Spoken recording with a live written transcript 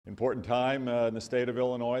Important time in the state of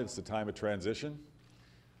Illinois. It's the time of transition.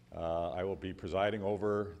 I will be presiding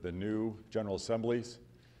over the new General Assembly's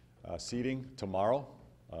seating tomorrow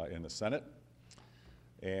in the Senate.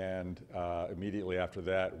 And immediately after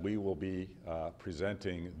that, we will be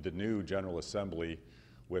presenting the new General Assembly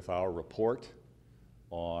with our report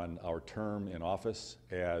on our term in office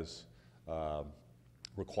as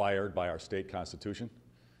required by our state constitution.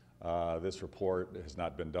 This report has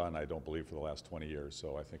not been done, I don't believe, for the last 20 years,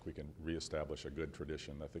 so I think we can reestablish a good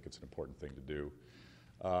tradition. I think it's an important thing to do.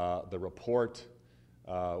 The report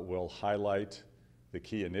will highlight the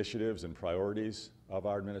key initiatives and priorities of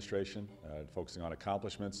our administration, focusing on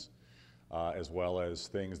accomplishments, as well as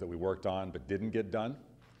things that we worked on but didn't get done,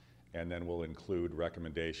 and then we'll include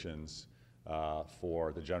recommendations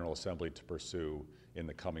for the General Assembly to pursue in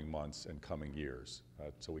the coming months and coming years,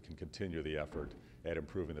 so we can continue the effort at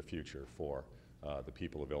improving the future for the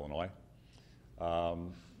people of Illinois.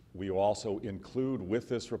 We will also include with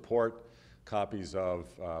this report copies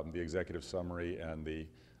of the executive summary and the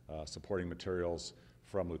supporting materials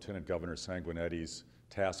from Lieutenant Governor Sanguinetti's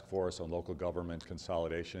task force on local government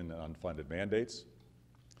consolidation and unfunded mandates.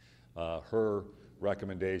 Her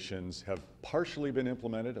recommendations have partially been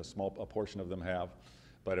implemented, a portion of them have,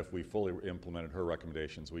 but if we fully implemented her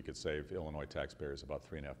recommendations, we could save Illinois taxpayers about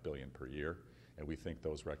 $3.5 billion per year, and we think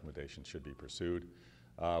those recommendations should be pursued.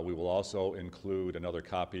 We will also include another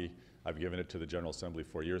copy. I've given it to the General Assembly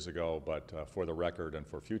 4 years ago, but for the record and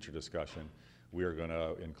for future discussion, we are going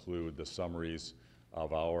to include the summaries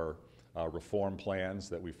of our reform plans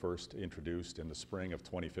that we first introduced in the spring of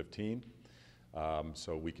 2015.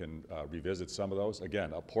 So we can revisit some of those.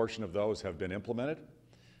 Again, a portion of those have been implemented,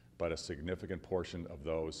 but a significant portion of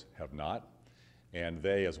those have not. And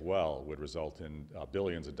they as well would result in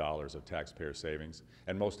billions of dollars of taxpayer savings.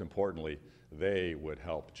 And most importantly, they would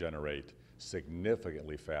help generate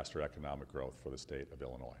significantly faster economic growth for the state of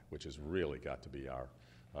Illinois, which has really got to be our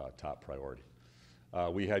top priority.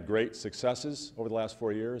 We had great successes over the last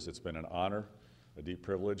 4 years. It's been an honor, a deep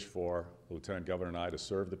privilege for the Lieutenant Governor and I to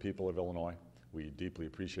serve the people of Illinois. We deeply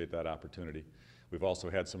appreciate that opportunity. We've also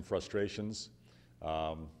had some frustrations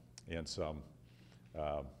and some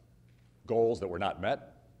goals that were not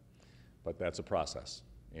met, but that's a process.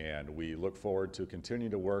 And we look forward to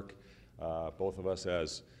continuing to work, both of us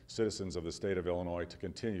as citizens of the state of Illinois, to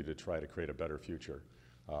continue to try to create a better future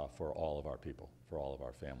for all of our people, for all of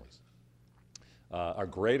our families. Our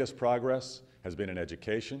greatest progress has been in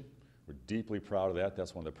education. We're deeply proud of that.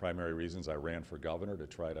 That's one of the primary reasons I ran for governor, to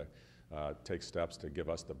try to take steps to give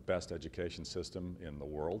us the best education system in the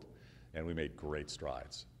world, and we made great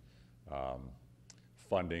strides.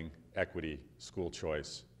 Funding, equity, school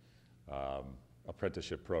choice,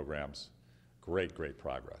 apprenticeship programs, great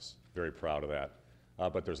progress. Very proud of that,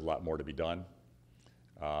 but there's a lot more to be done.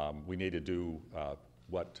 We need to do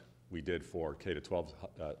what we did for K-12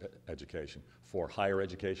 education, for higher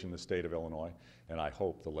education in the state of Illinois, and I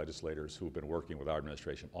hope the legislators who have been working with our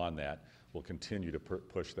administration on that will continue to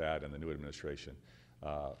push that, and the new administration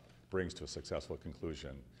brings to a successful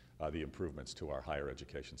conclusion the improvements to our higher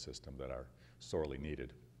education system that are sorely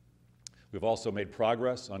needed. We've also made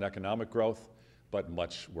progress on economic growth, but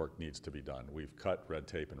much work needs to be done. We've cut red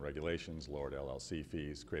tape and regulations, lowered LLC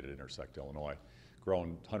fees, created Intersect Illinois,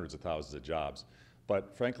 grown hundreds of thousands of jobs.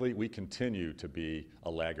 But frankly, we continue to be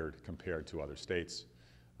a laggard compared to other states.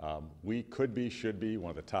 We could be, should be,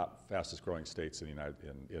 one of the top fastest growing states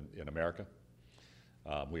in America.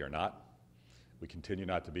 We are not. We continue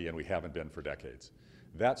not to be, and we haven't been for decades.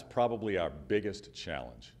 That's probably our biggest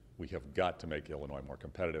challenge. We have got to make Illinois more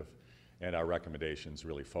competitive, and our recommendations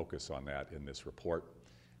really focus on that in this report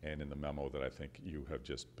and in the memo that I think you have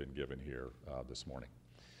just been given here this morning,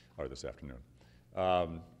 or this afternoon.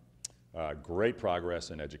 Great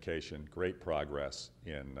progress in education, great progress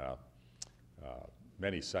in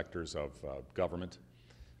many sectors of government,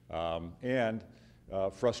 and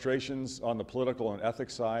frustrations on the political and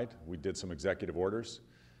ethics side. We did some executive orders,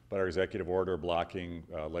 but our executive order blocking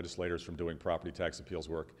legislators from doing property tax appeals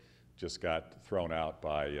work just got thrown out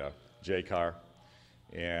by JCAR.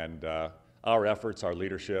 And our efforts, our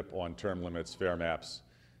leadership on term limits, fair maps,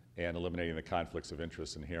 and eliminating the conflicts of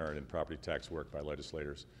interest inherent in property tax work by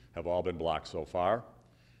legislators have all been blocked so far.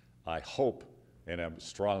 I hope, and I'm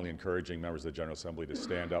strongly encouraging members of the General Assembly to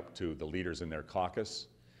stand up to the leaders in their caucus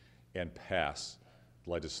and pass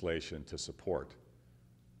legislation to support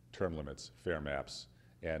term limits, fair maps,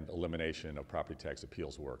 and elimination of property tax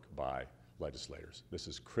appeals work by legislators. This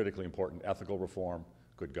is critically important ethical reform,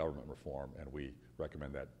 good government reform, and we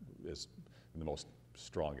recommend that in the most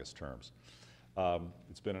strongest terms.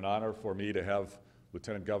 It's been an honor for me to have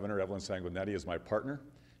Lieutenant Governor Evelyn Sanguenetti as my partner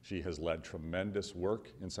She has led tremendous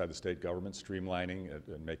work inside the state government, streamlining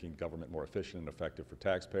and making government more efficient and effective for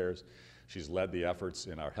taxpayers. She's led the efforts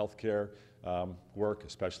in our healthcare work,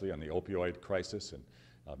 especially on the opioid crisis and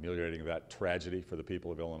ameliorating that tragedy for the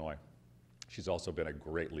people of Illinois. She's also been a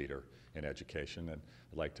great leader in education, and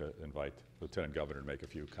I'd like to invite Lieutenant Governor to make a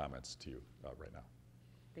few comments to you right now.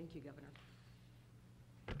 Thank you, Governor.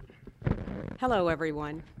 Hello,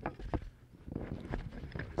 everyone.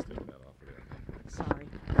 Just taking that off of there. Sorry.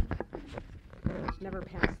 Never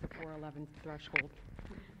passed the 411 threshold.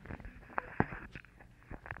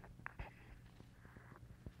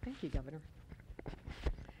 Thank you, Governor.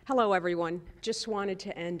 Hello, everyone. Just wanted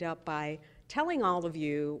to end up by telling all of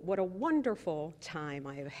you what a wonderful time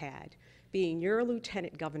I have had being your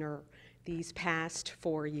Lieutenant Governor these past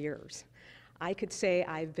 4 years. I could say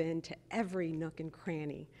I've been to every nook and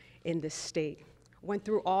cranny in this state, went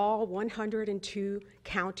through all 102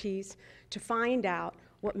 counties to find out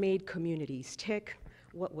what made communities tick,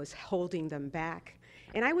 what was holding them back.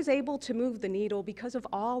 And I was able to move the needle because of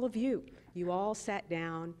all of you. You all sat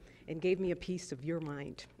down and gave me a piece of your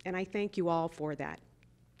mind, and I thank you all for that.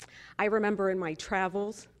 I remember in my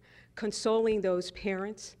travels consoling those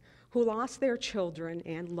parents who lost their children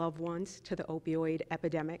and loved ones to the opioid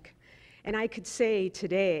epidemic. And I could say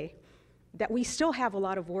today that we still have a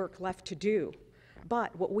lot of work left to do,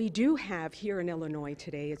 but what we do have here in Illinois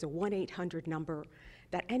today is a 1-800 number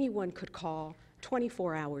that anyone could call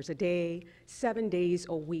 24 hours a day, 7 days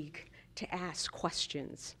a week to ask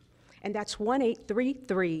questions. And that's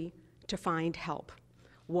 1-833 to find help,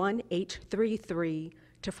 1-833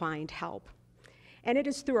 to find help. And it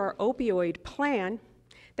is through our opioid plan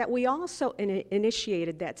that we also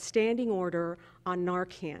initiated that standing order on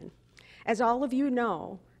Narcan. As all of you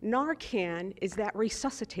know, Narcan is that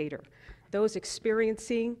resuscitator. Those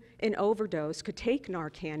experiencing an overdose could take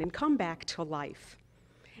Narcan and come back to life.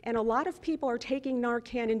 And a lot of people are taking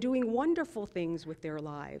Narcan and doing wonderful things with their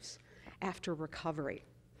lives after recovery.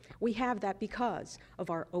 We have that because of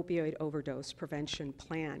our opioid overdose prevention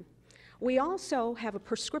plan. We also have a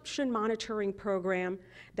prescription monitoring program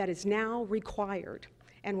that is now required,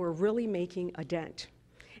 and we're really making a dent.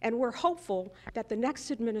 And we're hopeful that the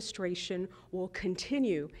next administration will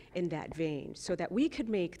continue in that vein so that we could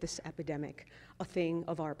make this epidemic a thing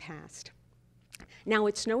of our past. Now,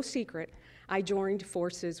 it's no secret I joined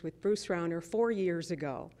forces with Bruce Rauner 4 years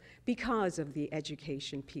ago because of the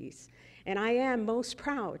education piece, and I am most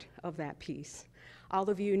proud of that piece. All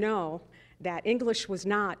of you know that English was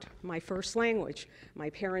not my first language. My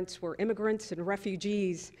parents were immigrants and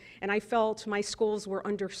refugees, and I felt my schools were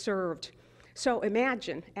underserved. So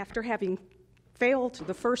imagine, after having failed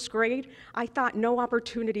the first grade, I thought no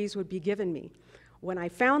opportunities would be given me. When I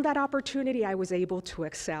found that opportunity, I was able to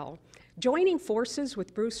excel. Joining forces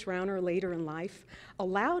with Bruce Rauner later in life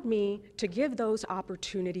allowed me to give those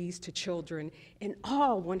opportunities to children in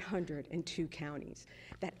all 102 counties,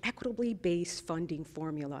 that equitably based funding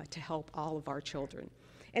formula to help all of our children.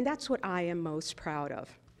 And that's what I am most proud of.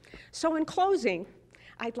 So in closing,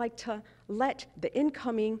 I'd like to let the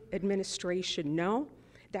incoming administration know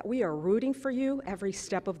that we are rooting for you every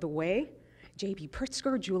step of the way. J.B.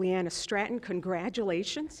 Pritzker, Juliana Stratton,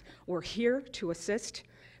 congratulations. We're here to assist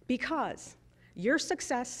because your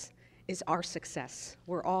success is our success.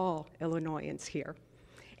 We're all Illinoisans here.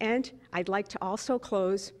 And I'd like to also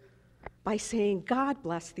close by saying God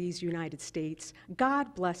bless these United States,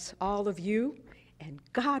 God bless all of you, and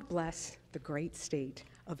God bless the great state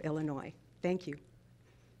of Illinois. Thank you.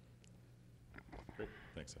 Great,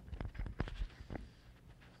 thanks, Evelyn.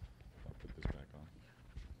 I'll put this back on.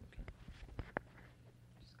 Okay.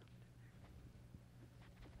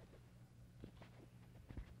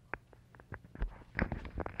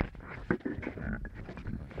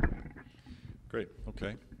 Great,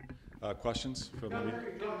 okay. Questions for the meeting? Governor,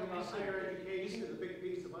 you're talking about higher education is a big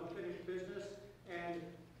piece of unfinished business, and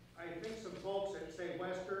I think some folks that say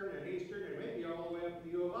Western and Eastern and maybe all the way up to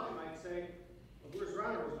U of I might say, well, Bruce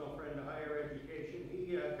Rauner was no friend to higher education.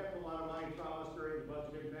 He kept a lot of money promised during the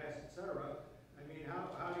budget impasse, et cetera. I mean,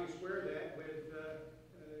 how do you square that with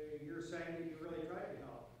you're saying that you really tried to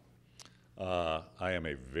help? I am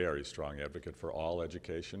a very strong advocate for all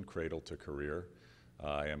education, cradle to career.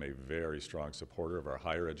 I am a very strong supporter of our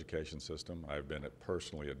higher education system. I've been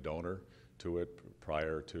personally a donor to it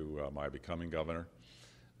prior to my becoming governor.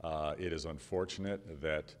 It is unfortunate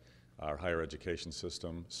that our higher education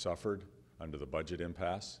system suffered under the budget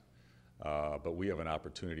impasse, but we have an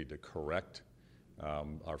opportunity to correct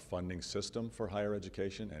our funding system for higher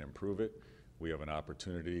education and improve it. We have an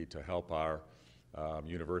opportunity to help our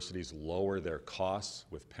universities lower their costs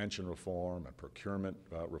with pension reform and procurement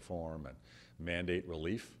reform and mandate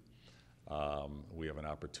relief. We have an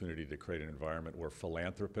opportunity to create an environment where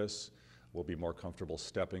philanthropists will be more comfortable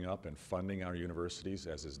stepping up and funding our universities,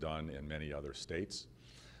 as is done in many other states.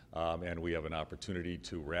 And we have an opportunity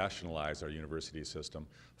to rationalize our university system,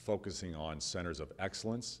 focusing on centers of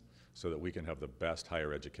excellence so that we can have the best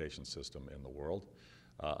higher education system in the world.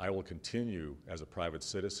 I will continue as a private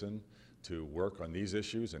citizen to work on these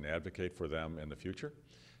issues and advocate for them in the future,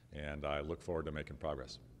 and I look forward to making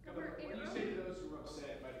progress. Governor, what do you say to those who were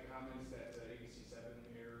upset by the comments that ABC 7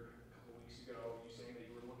 aired a couple weeks ago, you saying that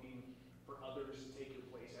you were looking for others to take your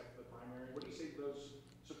place after the primary? What do you say to those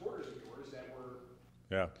supporters of yours that were...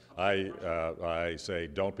 Yeah, I say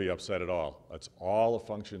don't be upset at all. It's all a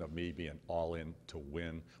function of me being all in to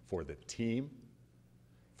win for the team,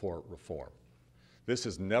 for reform. This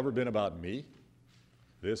has never been about me.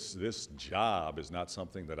 This job is not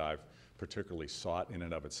something that I've particularly sought in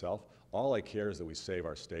and of itself. All I care is that we save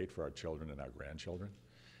our state for our children and our grandchildren,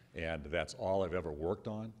 and that's all I've ever worked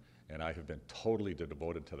on, and I have been totally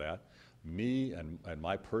devoted to that. Me and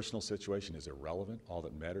my personal situation is irrelevant. All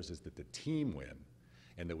that matters is that the team win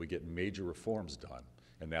and that we get major reforms done,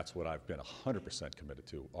 and that's what I've been 100% committed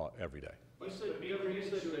to every day. You said that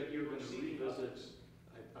you're going to revisit,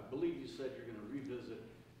 I believe you said you're going to revisit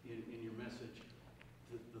in your message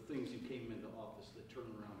the things you came into office, the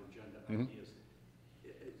turnaround agenda ideas.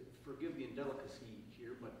 Forgive the indelicacy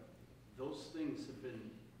here, but those things have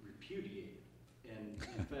been repudiated. And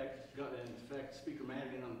in fact, Speaker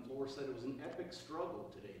Madigan on the floor said it was an epic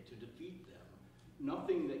struggle today to defeat them.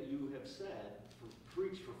 Nothing that you have said,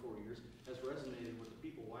 preached for 4 years, has resonated with the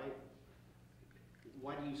people.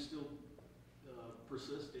 Why do you still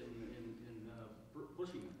persist in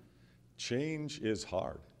pushing them? Change is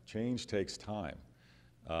hard. Change takes time.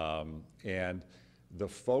 And the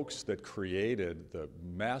folks that created the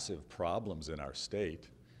massive problems in our state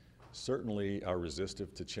certainly are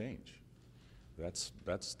resistive to change. That's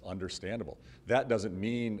understandable. That doesn't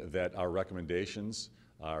mean that our recommendations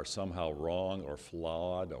are somehow wrong or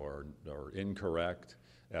flawed or incorrect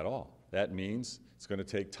at all. That means it's going to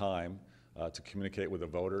take time to communicate with the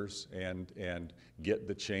voters and get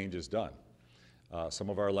the changes done. Some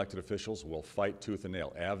of our elected officials will fight tooth and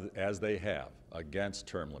nail, as they have, against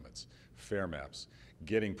term limits, fair maps,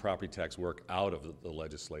 getting property tax work out of the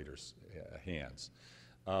legislators' hands.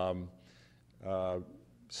 More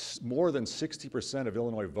than 60% of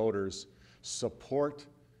Illinois voters support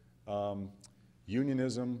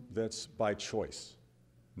unionism that's by choice,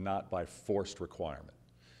 not by forced requirement.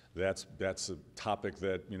 That's a topic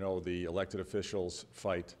that, you know, the elected officials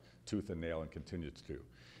fight tooth and nail and continue to do.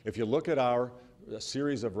 If you look at our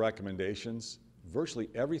series of recommendations, virtually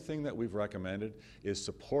everything that we've recommended is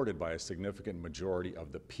supported by a significant majority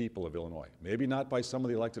of the people of Illinois. Maybe not by some of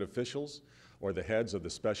the elected officials or the heads of the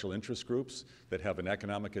special interest groups that have an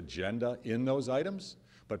economic agenda in those items,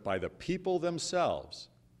 but by the people themselves.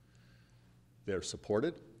 They're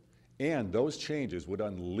supported, and those changes would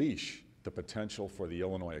unleash the potential for the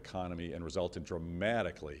Illinois economy and result in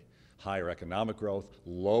dramatically higher economic growth,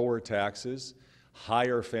 lower taxes,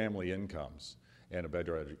 higher family incomes, and a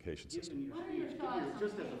better education system. What are your thoughts on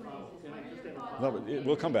Just pay as a follow-up, raises? can I What are just your have a thoughts follow-up? on pay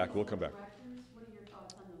We'll come back, raises we'll come for back. directors? What are your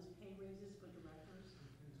thoughts on those pay raises for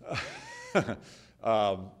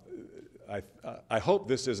directors? I hope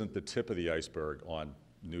this isn't the tip of the iceberg on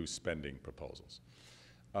new spending proposals.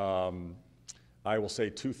 I will say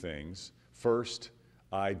two things. First,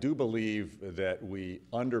 I do believe that we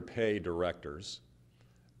underpay directors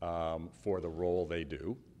for the role they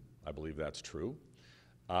do. I believe that's true.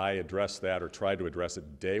 I addressed that, or tried to address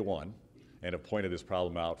it day one, and have pointed this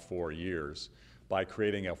problem out for years by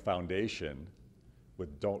creating a foundation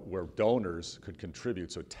where donors could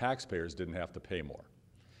contribute so taxpayers didn't have to pay more.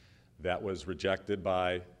 That was rejected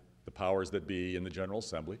by the powers that be in the General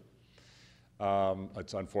Assembly.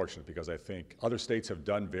 It's unfortunate because I think other states have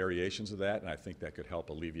done variations of that, and I think that could help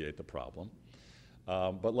alleviate the problem.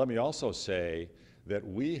 But let me also say that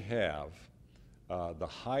we have the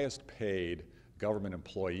highest paid government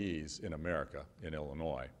employees in America, in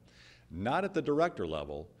Illinois, not at the director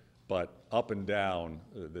level, but up and down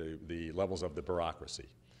the levels of the bureaucracy.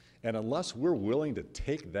 And unless we're willing to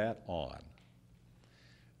take that on,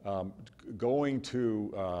 going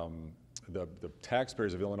to the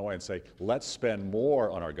taxpayers of Illinois and say, let's spend more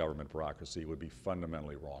on our government bureaucracy would be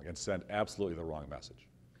fundamentally wrong and send absolutely the wrong message.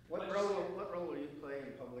 What role will you play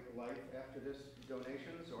in public life after this?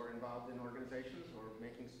 Donations, or involved in organizations, or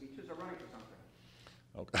making speeches, or running for something?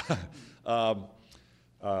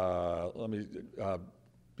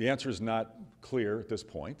 The answer is not clear at this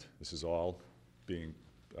point. This is all being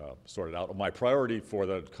sorted out. My priority for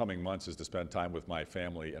the coming months is to spend time with my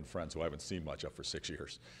family and friends who I haven't seen much of for 6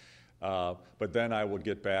 years. But then I will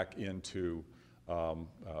get back into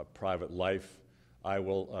private life. I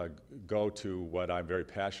will go to what I'm very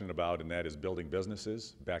passionate about, and that is building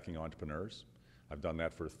businesses, backing entrepreneurs. I've done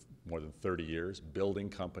that for more than 30 years, building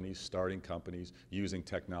companies, starting companies, using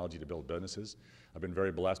technology to build businesses. I've been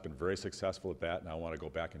very blessed, been very successful at that, and I want to go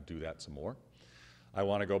back and do that some more. I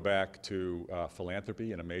want to go back to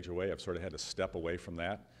philanthropy in a major way. I've sort of had to step away from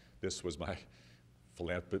that. This was my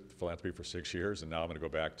philanthropy for 6 years, and now I'm going to go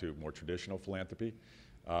back to more traditional philanthropy.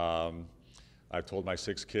 I've told my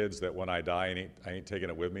 6 kids that when I die, I ain't taking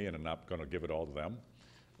it with me, and I'm not going to give it all to them.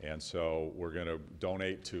 And so we're going to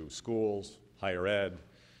donate to schools, higher ed,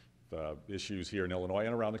 the issues here in Illinois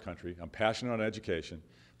and around the country. I'm passionate on education,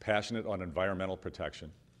 passionate on environmental protection.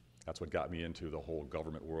 That's what got me into the whole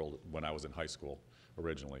government world when I was in high school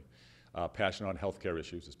originally. Passionate on healthcare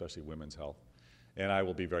issues, especially women's health. And I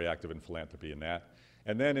will be very active in philanthropy in that.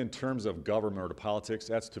 And then in terms of government or politics,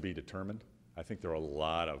 that's to be determined. I think there are a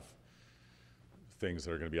lot of things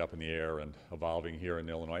that are going to be up in the air and evolving here in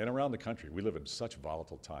Illinois and around the country. We live in such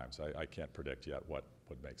volatile times. I can't predict yet what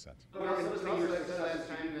would make sense. Let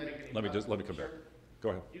me come back. Go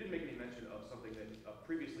ahead. You didn't make any mention of something that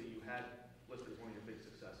previously you had listed as one of your big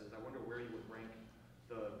successes. I wonder where you would rank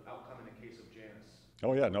the outcome in the case of Janus.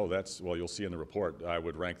 Oh yeah, no, well, you'll see in the report, I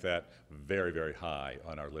would rank that very, very high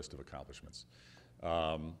on our list of accomplishments.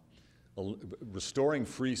 Restoring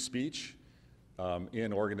free speech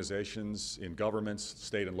in organizations, in governments,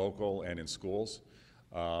 state and local, and in schools,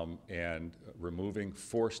 and removing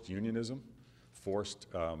forced unionism, forced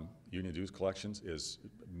union dues collections is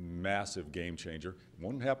massive game changer. It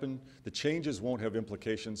won't happen, the changes won't have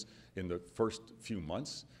implications in the first few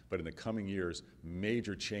months, but in the coming years,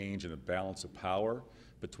 major change in the balance of power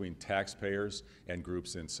between taxpayers and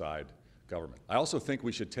groups inside government. I also think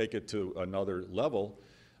we should take it to another level,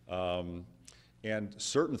 and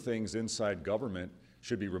certain things inside government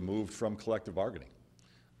should be removed from collective bargaining.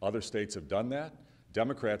 Other states have done that.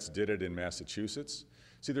 Democrats did it in Massachusetts.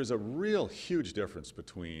 See, there's a real huge difference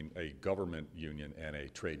between a government union and a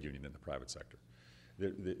trade union in the private sector.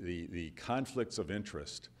 The conflicts of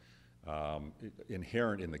interest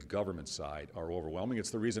inherent in the government side are overwhelming.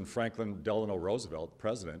 It's the reason Franklin Delano Roosevelt,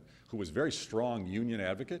 president, who was a very strong union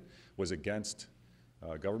advocate, was against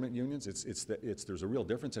government unions. There's a real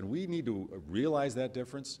difference, and we need to realize that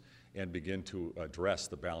difference and begin to address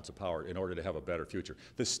the balance of power in order to have a better future.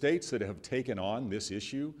 The states that have taken on this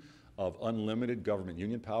issue of unlimited government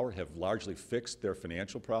union power have largely fixed their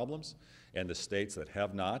financial problems, and the states that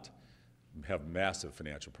have not have massive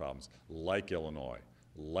financial problems, like Illinois,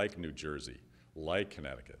 like New Jersey, like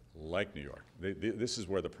Connecticut, like New York. This is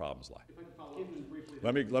where the problems lie. If I could follow up briefly.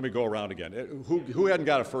 Let me go around again. Who hadn't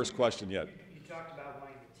got a first question yet? You talked about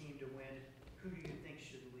wanting the team to win. Who do you think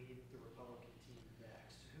should lead the Republican team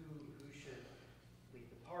next? Who should lead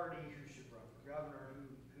the party? Who should run for governor?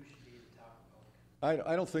 Who should be the top Republican?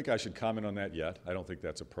 I don't think I should comment on that yet. I don't think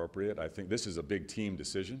that's appropriate. I think this is a big team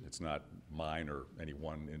decision. It's not mine or any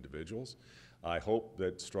one individual's. I hope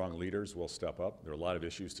that strong leaders will step up. There are a lot of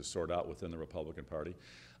issues to sort out within the Republican Party.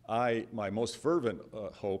 My most fervent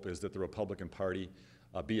hope is that the Republican Party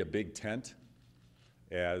be a big tent,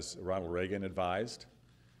 as Ronald Reagan advised,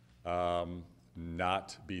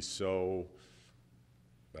 not be so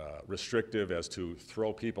restrictive as to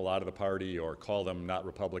throw people out of the party or call them not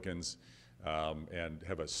Republicans, and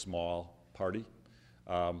have a small party.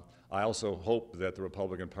 I also hope that the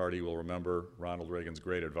Republican Party will remember Ronald Reagan's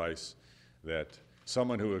great advice that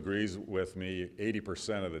someone who agrees with me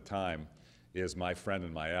 80% of the time is my friend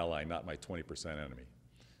and my ally, not my 20% enemy.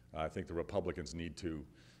 I think the Republicans need to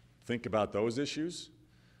think about those issues,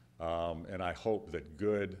 and I hope that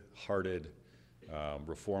good-hearted,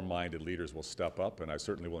 reform-minded leaders will step up, and I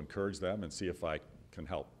certainly will encourage them and see if I can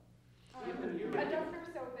help. A dozen or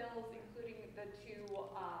so bills, including the two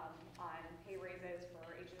on pay raises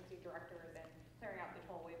for agency directors and clearing out the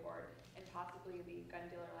tollway board, and possibly the gun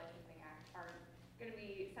dealer licensing act, are going to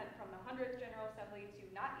be sent from the 100th General Assembly to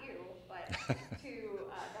not you, but to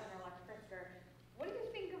Governor-elect Pritzker. What do you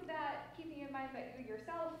think of that, keeping in mind that you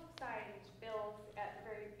yourself signed bills at the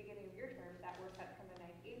very beginning of your term that were sent from the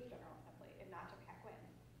 98th General Assembly and not to Pat Quinn?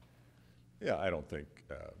 Yeah, I don't think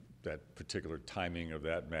that particular timing of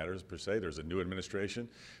that matters per se. There's a new administration.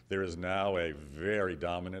 There is now a very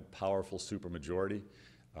dominant, powerful supermajority,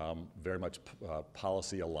 very much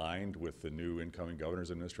policy aligned with the new incoming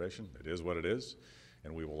governor's administration. It is what it is,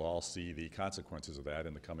 and we will all see the consequences of that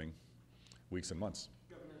in the coming weeks and months.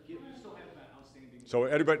 Governor, do you still have that outstanding So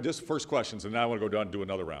everybody, just first questions, and now I want to go down and do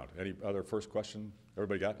another round. Any other first question?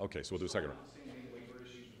 Everybody got? Okay, so we'll do a second round. Same thing, waiver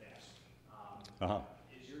issues with ASP. Uh-huh.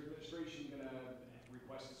 Is your administration going to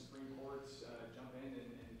request the Supreme Court jump in and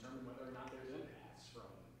determine whether or not there's an impasse from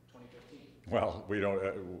 2015? Well, we don't,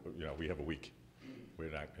 we have a week. We're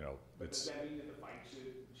not, But it's, does that mean that the fight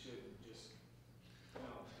should just,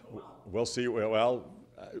 go out? we'll see. Well,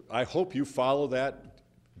 I hope you follow that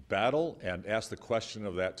battle and ask the question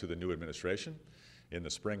of that to the new administration in the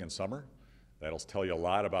spring and summer. That'll tell you a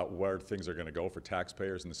lot about where things are going to go for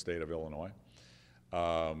taxpayers in the state of Illinois.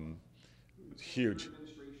 Huge. Your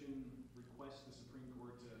administration request the Supreme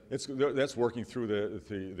Court to... That's working through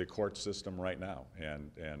the court system right now,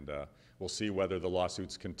 and we'll see whether the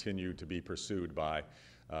lawsuits continue to be pursued by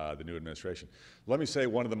the new administration. Let me say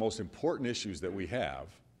one of the most important issues that we have,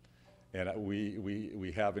 and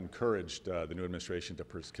we have encouraged the new administration to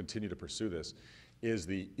continue to pursue this, is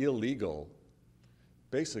the illegal,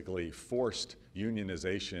 basically forced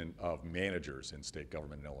unionization of managers in state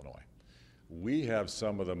government in Illinois. We have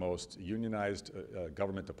some of the most unionized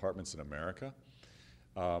government departments in America.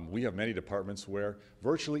 We have many departments where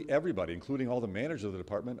virtually everybody, including all the managers of the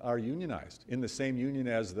department, are unionized in the same union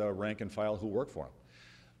as the rank and file who work for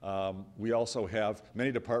them. We also have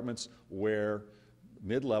many departments where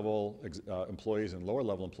mid-level employees and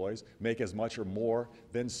lower-level employees make as much or more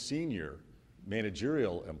than senior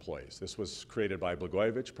managerial employees. This was created by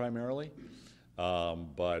Blagojevich primarily,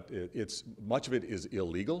 but much of it is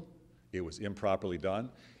illegal. It was improperly done,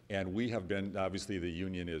 and we have been, obviously the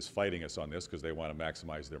union is fighting us on this because they want to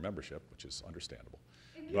maximize their membership, which is understandable.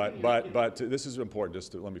 But this is important,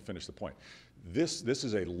 just to let me finish the point. This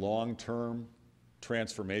is a long-term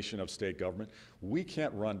transformation of state government. We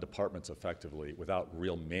can't run departments effectively without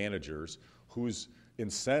real managers whose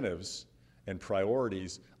incentives and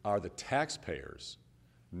priorities are the taxpayers,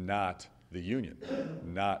 not the union,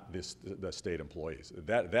 not the state employees.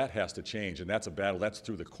 That has to change, and that's a battle. That's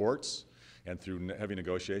through the courts and through heavy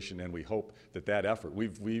negotiation, and we hope that effort,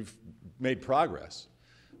 we've made progress,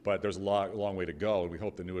 but there's a long way to go, and we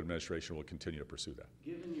hope the new administration will continue to pursue that.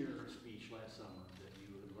 Given your speech last summer that you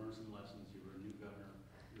had learned some lessons, you were a new governor,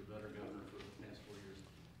 you're a better governor for the past 4 years,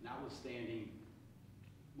 notwithstanding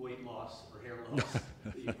weight loss or hair loss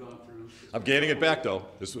that you've gone through. I'm gaining it back, though.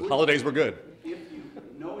 Holidays were good.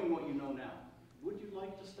 Knowing what you know now, would you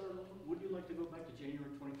like to start over? Would you like to go back to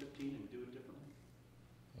January 2015 and do it differently?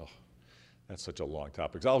 Oh, that's such a long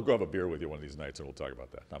topic. I'll go have a beer with you one of these nights and we'll talk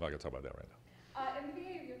about that. I'm not going to talk about that right now. In the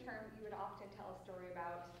beginning of your term, you would often tell a story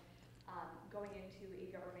about going into a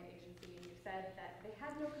government agency, and you said that they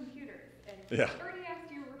had no computers. And Yeah. Ernie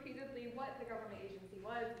asked you repeatedly what the government agency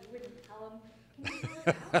was. You wouldn't tell him. Can you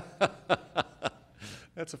tell us now?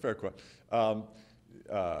 That's a fair question.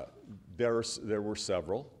 There were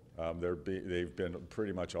several. They've been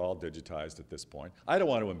pretty much all digitized at this point. I don't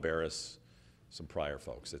want to embarrass some prior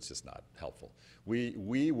folks. It's just not helpful.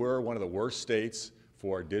 We were one of the worst states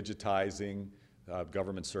for digitizing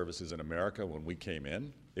government services in America when we came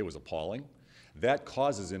in. It was appalling. That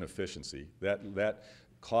causes inefficiency. That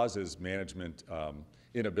causes management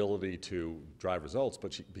inability to drive results,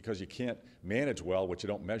 because you can't manage well what you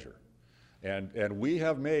don't measure. And we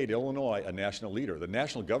have made Illinois a national leader. The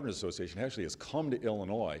National Governors Association actually has come to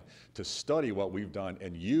Illinois to study what we've done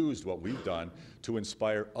and used what we've done to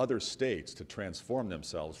inspire other states to transform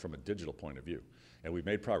themselves from a digital point of view. And we've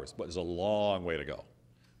made progress, but there's a long way to go.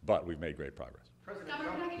 But we've made great progress. Governor,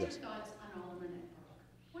 can I get your thoughts on Alderman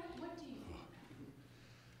Earl? What do you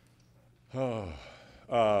think?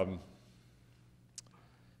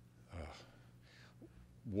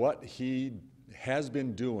 What he has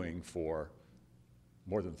been doing for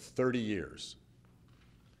more than 30 years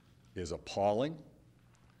is appalling.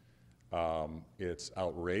 It's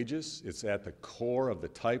outrageous. It's at the core of the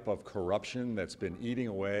type of corruption that's been eating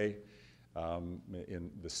away in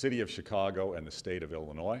the city of Chicago and the state of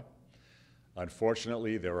Illinois.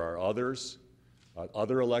 Unfortunately, there are others,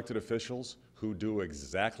 other elected officials who do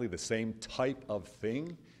exactly the same type of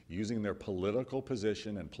thing, using their political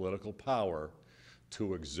position and political power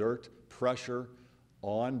to exert pressure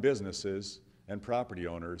on businesses and property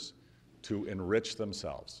owners to enrich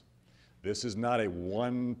themselves. This is not a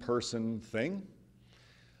one-person thing.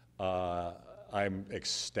 I'm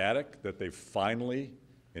ecstatic that they finally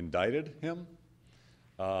indicted him.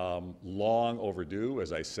 Long overdue,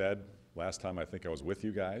 as I said last time I think I was with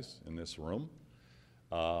you guys in this room.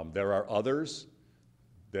 There are others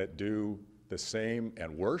that do the same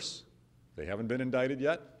and worse. They haven't been indicted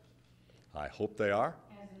yet. I hope they are.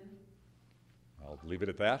 I'll leave it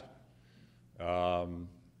at that. And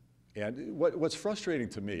what's frustrating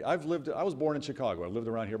to me, I was born in Chicago. I lived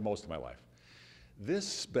around here most of my life.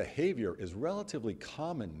 This behavior is relatively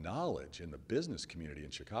common knowledge in the business community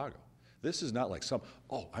in Chicago. This is not like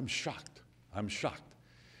oh, I'm shocked, I'm shocked.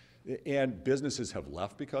 And businesses have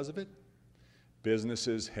left because of it.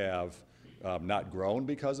 Businesses have not grown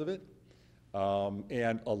because of it.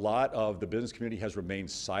 And a lot of the business community has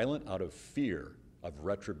remained silent out of fear of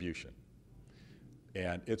retribution.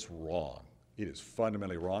 And it's wrong. It is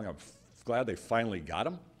fundamentally wrong. I'm glad they finally got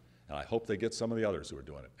them, and I hope they get some of the others who are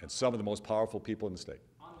doing it, and some of the most powerful people in the state.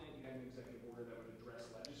 On that, you had an executive order that would address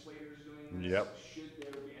legislators doing this. Yep. Should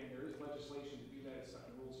there be, and there is legislation to do that, it's stuck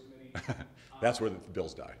in the Rules Committee. That's where the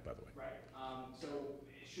bills die, by the way. Right. So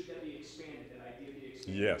should that be expanded, that idea be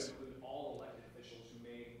expanded Yes. to include all elected officials who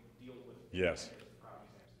may deal with Yes. property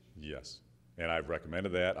tax issues? Yes, and I've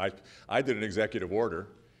recommended that. I did an executive order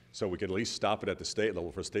so we could at least stop it at the state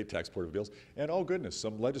level for state tax board of appeals. And oh goodness,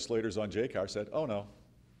 some legislators on JCAR said, oh no,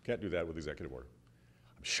 can't do that with executive order.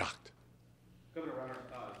 I'm shocked. Governor Rauner,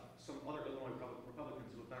 some other Illinois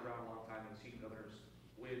Republicans who have been around a long time and seen governors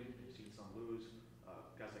win, they've seen some lose,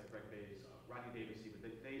 guys like Greg Bays, Rodney Davis even,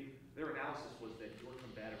 their analysis was that your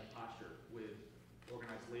combative posture with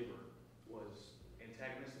organized labor was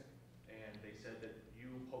antagonistic, and they said that you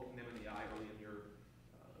poking them in the eye early in your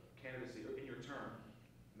candidacy, or in your term,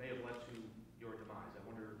 may have led to your demise. I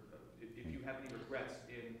wonder if you have any regrets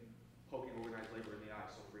in poking organized labor in the eye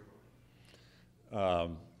so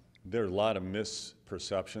frequently. There are a lot of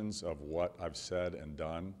misperceptions of what I've said and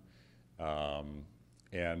done.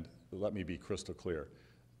 And let me be crystal clear.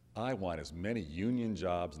 I want as many union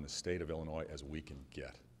jobs in the state of Illinois as we can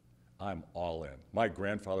get. I'm all in. My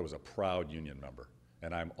grandfather was a proud union member,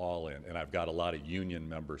 and I'm all in, and I've got a lot of union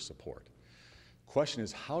member support. Question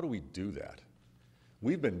is, how do we do that?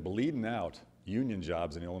 We've been bleeding out union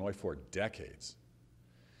jobs in Illinois for decades.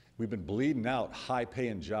 We've been bleeding out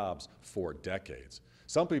high-paying jobs for decades.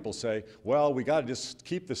 Some people say, well, we got to just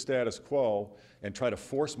keep the status quo and try to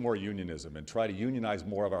force more unionism and try to unionize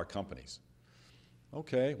more of our companies.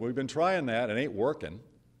 Okay, we've been trying that, it ain't working,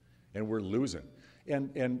 and we're losing.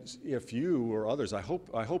 And if you or others, I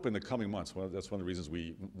hope in the coming months, that's one of the reasons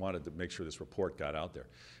we wanted to make sure this report got out there.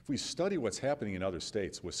 If we study what's happening in other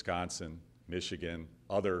states, Wisconsin, Michigan,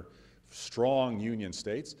 other strong union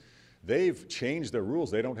states, they've changed their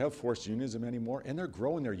rules. They don't have forced unionism anymore, and they're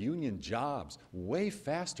growing their union jobs way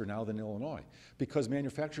faster now than Illinois because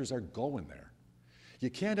manufacturers are going there. You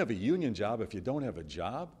can't have a union job if you don't have a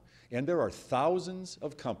job, and there are thousands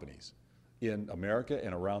of companies in America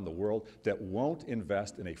and around the world that won't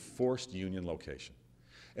invest in a forced union location.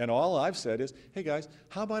 And all I've said is, hey guys,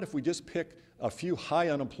 how about if we just pick a few high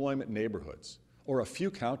unemployment neighborhoods or a few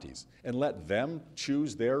counties and let them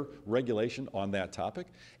choose their regulation on that topic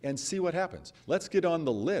and see what happens. Let's get on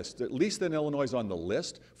the list, at least in Illinois is on the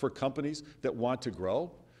list for companies that want to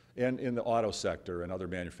grow and in the auto sector and other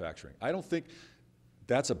manufacturing. I don't think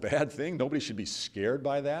that's a bad thing. Nobody should be scared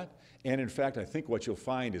by that. And in fact, I think what you'll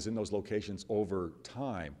find is in those locations over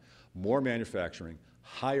time, more manufacturing,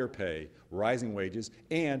 higher pay, rising wages,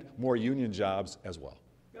 and more union jobs as well.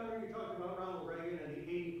 Governor, you're talking about Ronald Reagan and the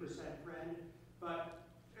 80% friend, but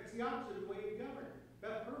it's the opposite of the way you govern.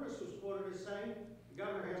 Beth Purvis was quoted as saying, the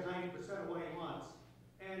governor has 90% of what he wants.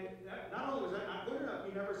 And that, not only was that not good enough,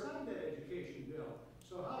 he never signed that education bill.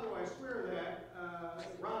 So how do I square that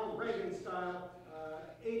Ronald Reagan style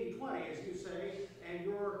 80-20, as you say, and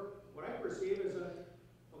your, what I perceive as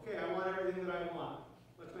okay, I want everything that I want.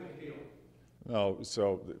 Let's make a deal. Oh,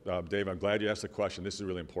 so Dave, I'm glad you asked the question. This is a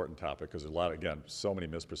really important topic because there's a lot, again, so many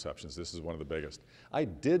misperceptions. This is one of the biggest. I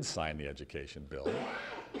did sign the education bill,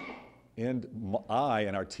 and I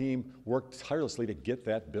and our team worked tirelessly to get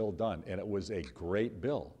that bill done, and it was a great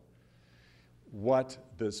bill. What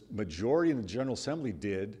the majority in the General Assembly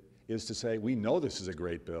did is to say, we know this is a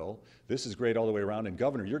great bill, this is great all the way around, and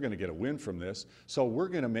Governor, you're going to get a win from this, so we're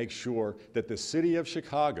going to make sure that the city of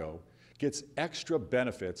Chicago gets extra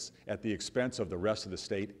benefits at the expense of the rest of the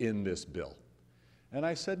state in this bill. And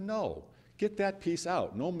I said, no, get that piece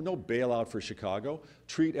out. No bailout for Chicago.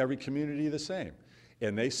 Treat every community the same.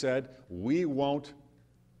 And they said, we won't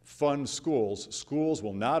fund schools. Schools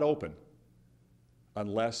will not open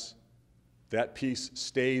unless that piece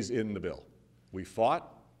stays in the bill. We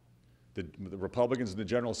fought. The Republicans in the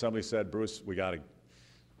General Assembly said, Bruce, we're going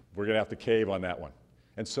to have to cave on that one.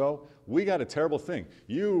 And so we got a terrible thing.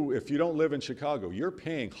 If you don't live in Chicago, you're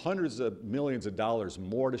paying hundreds of millions of dollars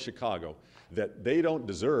more to Chicago that they don't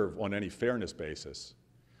deserve on any fairness basis,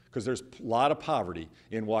 because there's a lot of poverty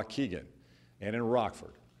in Waukegan and in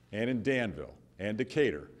Rockford and in Danville and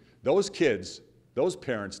Decatur. Those kids, those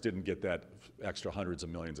parents didn't get that extra hundreds of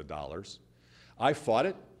millions of dollars. I fought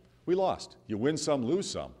it. We lost. You win some, lose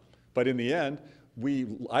some. But in the end,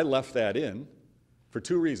 I left that in for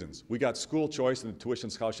two reasons. We got school choice and the tuition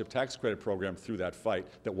scholarship tax credit program through that fight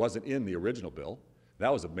that wasn't in the original bill.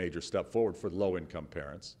 That was a major step forward for low-income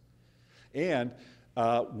parents. And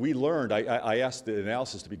we learned, I asked the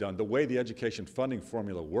analysis to be done, the way the education funding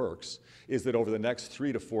formula works is that over the next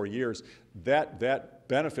 3 to 4 years, that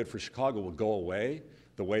benefit for Chicago will go away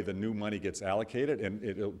the way the new money gets allocated, and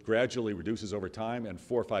it gradually reduces over time, and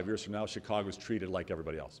 4 or 5 years from now, Chicago is treated like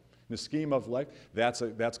everybody else. In the scheme of life,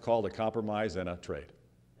 that's called a compromise and a trade.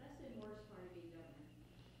 That's the worst part of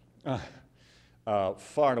being governor.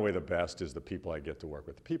 Far and away the best is the people I get to work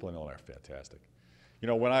with. The people in Illinois are fantastic. You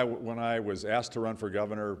know, when I was asked to run for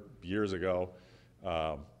governor years ago,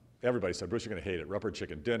 everybody said, Bruce, you're going to hate it. Rubber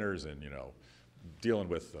chicken dinners and, you know, dealing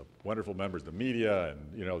with the wonderful members of the media and,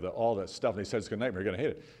 you know, all that stuff. And they said, it's a good nightmare. You're going to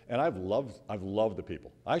hate it. And I've loved the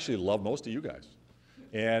people. I actually love most of you guys.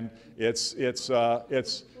 And it's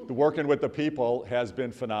working with the people has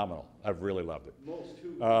been phenomenal. I've really loved it. Most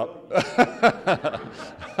who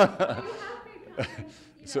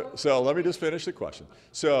So let me just finish the question.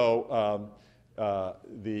 So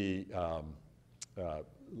the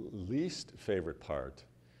least favorite part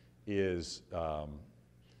is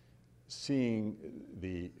seeing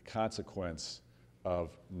the consequence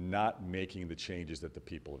of not making the changes that the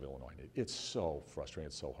people of Illinois need. It's so frustrating,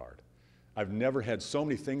 it's so hard. I've never had so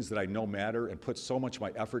many things that I know matter and put so much of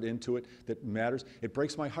my effort into it that matters. It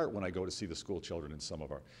breaks my heart when I go to see the school children in some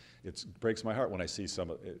of our, it breaks my heart when I see some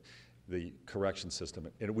of the correction system.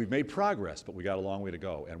 And we've made progress, but we got a long way to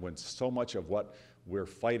go. And when so much of what we're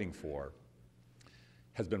fighting for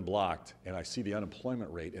has been blocked, and I see the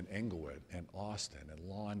unemployment rate in Englewood and Austin and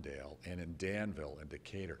Lawndale and in Danville and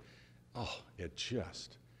Decatur, oh, it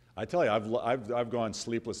just, I tell you, I've gone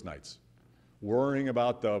sleepless nights worrying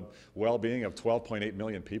about the well-being of 12.8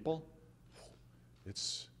 million people.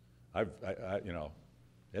 It's, you know,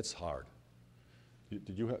 it's hard.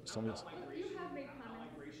 Did you have something else? You have made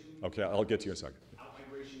comments. Okay, I'll get to you in a second.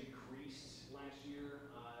 Out-migration increased last year.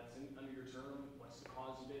 It's under your term. What's the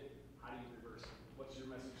cause of it? How do you reverse it? What's your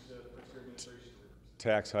message to the Pritzker administration to reverse it?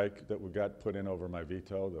 Tax hike that we got put in over my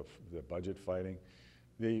veto, the budget fighting.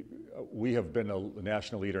 We have been a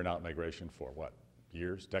national leader in out-migration for what,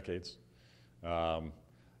 years, decades? I'm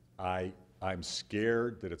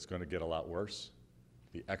scared that it's going to get a lot worse.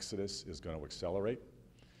 The exodus is going to accelerate.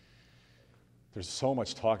 There's so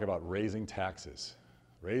much talk about raising taxes.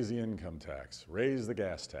 Raise the income tax, raise the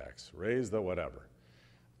gas tax, raise the whatever.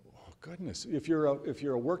 Oh, goodness, if you're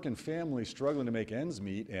a working family struggling to make ends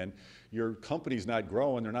meet and your company's not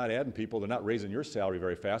growing, they're not adding people, they're not raising your salary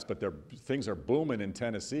very fast, but things are booming in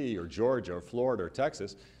Tennessee or Georgia or Florida or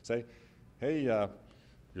Texas, say, hey,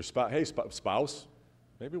 spouse,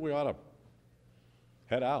 maybe we ought to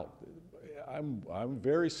head out. I'm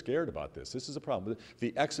very scared about this. This is a problem.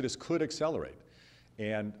 The exodus could accelerate.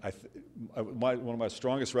 And one of my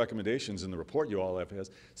strongest recommendations in the report you all have is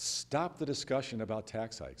stop the discussion about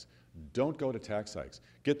tax hikes. Don't go to tax hikes.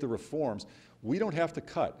 Get the reforms. We don't have to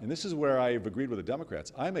cut. And this is where I've agreed with the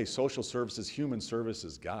Democrats. I'm a social services, human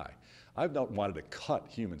services guy. I've not wanted to cut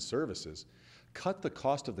human services. Cut the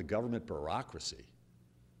cost of the government bureaucracy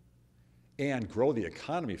and grow the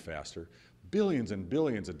economy faster. Billions and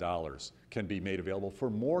billions of dollars can be made available for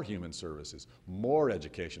more human services, more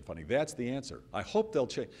education funding. That's the answer. I hope they'll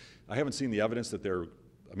change. I haven't seen the evidence that the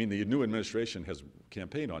new administration has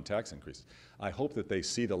campaigned on tax increases. I hope that they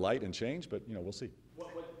see the light and change, but you know, we'll see. What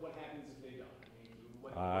happens if they don't?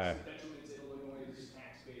 What's the detriment to Illinois'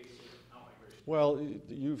 tax base with out-migration? Well,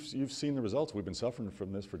 you've seen the results. We've been suffering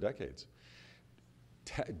from this for decades.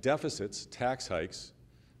 Deficits, tax hikes,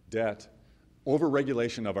 debt,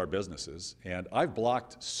 overregulation of our businesses, and I've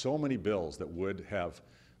blocked so many bills that would have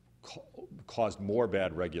caused more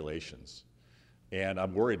bad regulations. And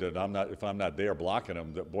I'm worried that if I'm not there blocking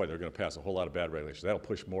them, that boy, they're going to pass a whole lot of bad regulations. That'll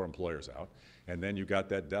push more employers out. And then you got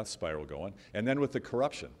that death spiral going. And then with the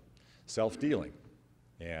corruption, self-dealing.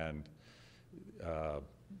 And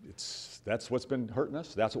that's what's been hurting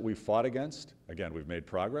us. That's what we've fought against. Again, we've made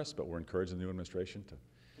progress, but we're encouraging the new administration to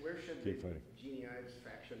keep fighting. Jeannie Ives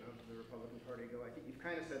faction of the Republican Party go? I think you've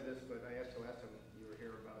kind of said this, but I asked the last time you were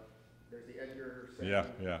here about, there's the Edgar saying,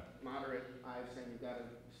 moderate Ives saying you've got to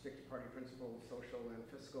stick to party principles, social and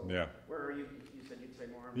fiscal. Yeah. Where are you? You said you'd say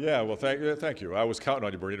more. Yeah, well, thank you. I was counting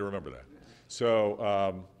on you, Bernie, to remember that.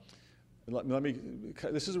 So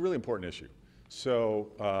this is a really important issue.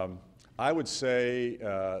 So I would say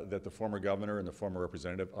that the former governor and the former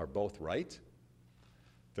representative are both right.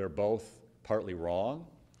 They're both partly wrong.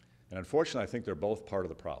 And unfortunately, I think they're both part of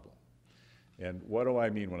the problem. And what do I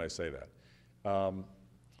mean when I say that?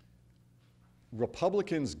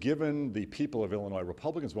 Republicans, given the people of Illinois,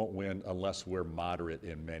 Republicans won't win unless we're moderate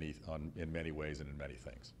in many ways and in many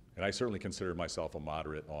things. And I certainly consider myself a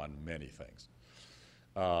moderate on many things.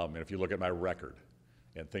 And if you look at my record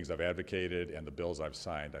and things I've advocated and the bills I've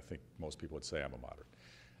signed, I think most people would say I'm a moderate.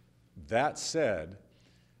 That said,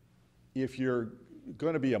 if you're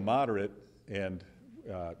going to be a moderate and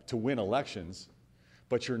to win elections,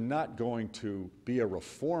 but you're not going to be a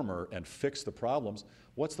reformer and fix the problems,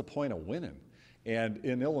 what's the point of winning? And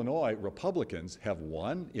in Illinois, Republicans have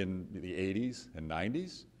won in the 80s and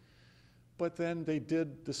 90s, but then they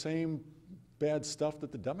did the same bad stuff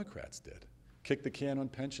that the Democrats did. Kick the can on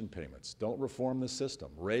pension payments, don't reform the system,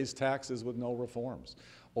 raise taxes with no reforms,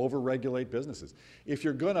 overregulate businesses. If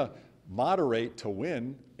you're going to moderate to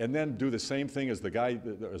win and then do the same thing as the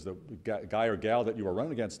guy or gal that you were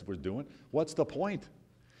running against was doing, what's the point?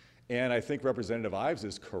 And I think Representative Ives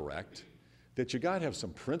is correct that you got to have some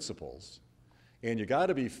principles and you got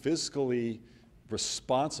to be fiscally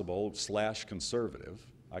responsible / conservative.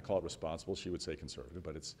 I call it responsible, she would say conservative,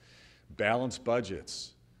 but it's balanced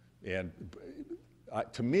budgets. And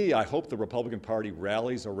to me, I hope the Republican Party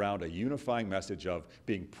rallies around a unifying message of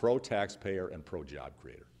being pro-taxpayer and pro-job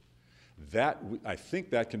creator. I think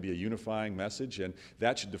that can be a unifying message, and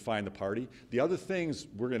that should define the party. The other things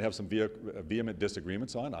we're going to have some vehement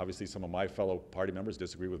disagreements on. Obviously, some of my fellow party members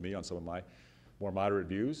disagree with me on some of my more moderate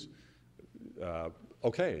views.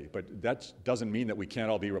 Okay, but that doesn't mean that we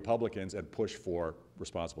can't all be Republicans and push for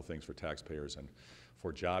responsible things for taxpayers and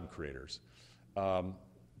for job creators.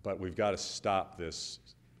 But we've got to stop this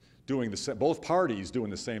both parties doing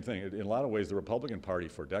the same thing. In a lot of ways, the Republican Party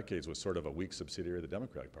for decades was sort of a weak subsidiary of the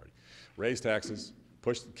Democratic Party. Raise taxes,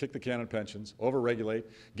 kick the can on pensions, overregulate,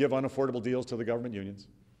 give unaffordable deals to the government unions.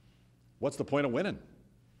 What's the point of winning?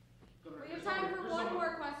 We have time for one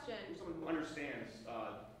more question. Someone who understands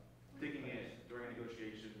digging in during a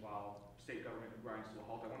negotiation while state government grinds to a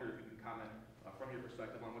halt. I wonder if you can comment from your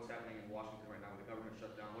perspective on what's happening in Washington right now with the government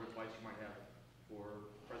shutdown. What advice you might have for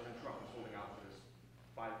President Trump who's holding out for this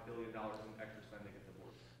 $5 billion in extra spending at the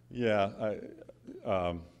border? Yeah,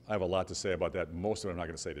 I have a lot to say about that. Most of it I'm not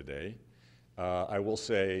going to say today. I will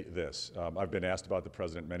say this. I've been asked about the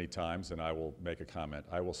president many times, and I will make a comment.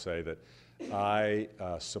 I will say that I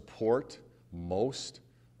support most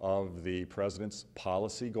of the president's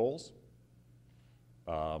policy goals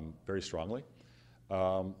very strongly,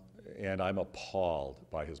 and I'm appalled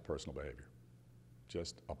by his personal behavior,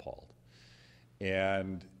 just appalled.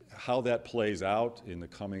 And how that plays out in the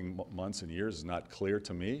coming months and years is not clear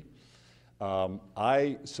to me.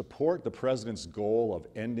 I support the president's goal of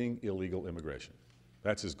ending illegal immigration.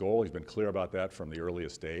 That's his goal. He's been clear about that from the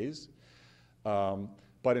earliest days.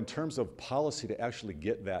 But in terms of policy to actually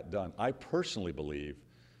get that done, I personally believe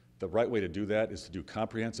the right way to do that is to do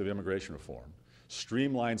comprehensive immigration reform,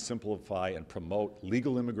 streamline, simplify, and promote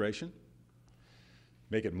legal immigration,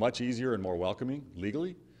 make it much easier and more welcoming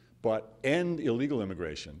legally, but end illegal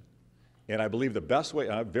immigration. And I believe the best way,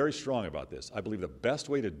 and I'm very strong about this, I believe the best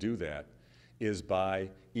way to do that is by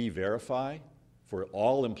E-Verify for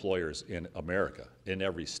all employers in America, in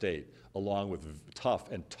every state, along with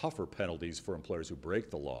tough and tougher penalties for employers who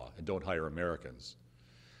break the law and don't hire Americans.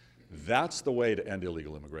 That's the way to end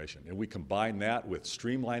illegal immigration. And we combine that with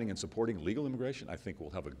streamlining and supporting legal immigration, I think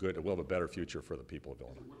we'll have a better future for the people of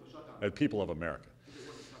Illinois, and people of America.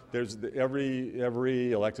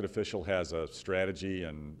 Every elected official has a strategy,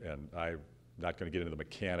 and I'm not going to get into the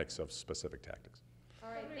mechanics of specific tactics. All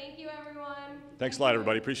right, thank you, everyone. Thanks a lot,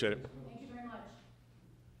 everybody. Appreciate it.